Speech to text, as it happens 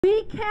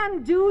We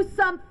can do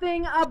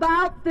something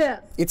about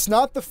this. It's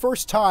not the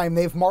first time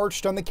they've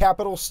marched on the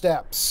Capitol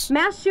steps.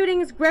 Mass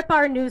shootings grip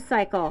our news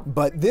cycle.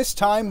 But this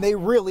time they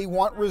really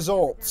want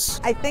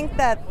results. I think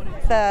that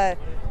the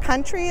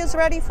country is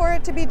ready for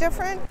it to be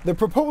different. The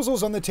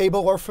proposals on the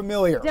table are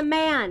familiar.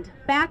 Demand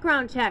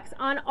background checks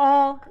on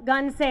all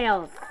gun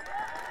sales.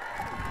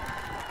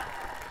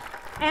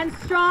 And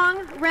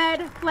strong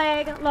red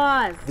flag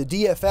laws. The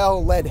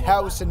DFL-led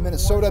House in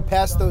Minnesota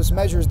passed those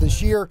measures this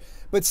year,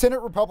 but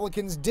Senate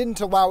Republicans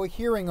didn't allow a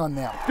hearing on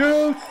them.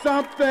 Do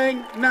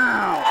something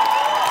now!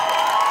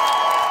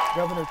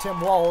 Governor Tim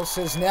Walz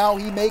says now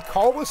he may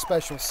call a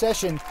special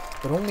session,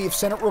 but only if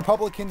Senate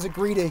Republicans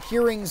agree to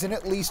hearings and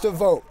at least a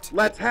vote.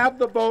 Let's have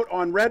the vote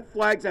on red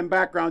flags and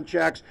background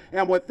checks,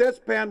 and with this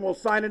pen, we'll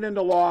sign it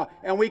into law,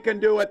 and we can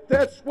do it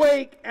this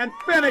week and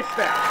finish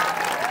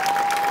that.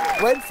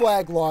 Red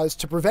flag laws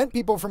to prevent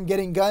people from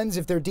getting guns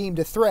if they're deemed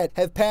a threat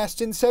have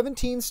passed in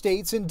 17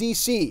 states and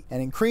D.C.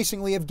 and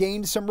increasingly have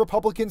gained some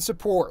Republican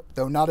support,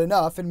 though not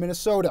enough in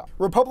Minnesota.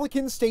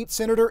 Republican State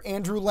Senator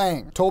Andrew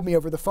Lang told me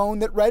over the phone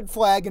that red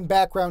flag and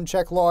background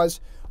check laws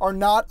are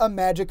not a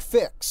magic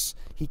fix.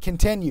 He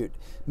continued,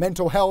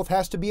 mental health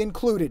has to be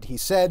included, he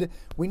said.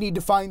 We need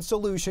to find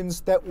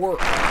solutions that work.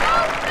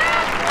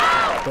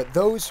 But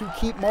those who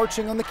keep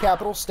marching on the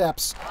Capitol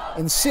steps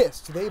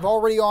insist they've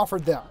already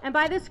offered them. And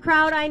by this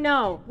crowd, I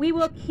know we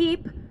will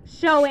keep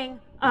showing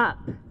up.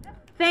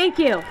 Thank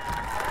you.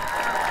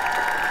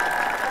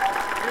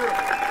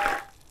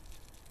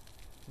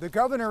 The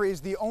governor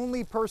is the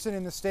only person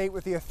in the state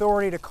with the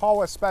authority to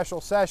call a special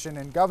session,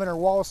 and Governor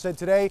Walz said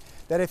today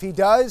that if he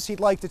does, he'd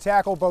like to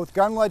tackle both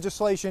gun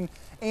legislation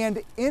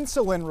and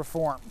insulin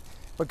reform.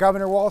 But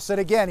Governor Walz said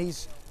again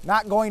he's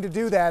not going to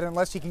do that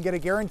unless he can get a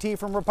guarantee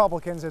from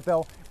Republicans that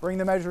they'll bring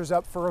the measures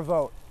up for a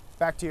vote.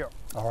 Back to you.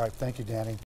 All right, thank you, Danny.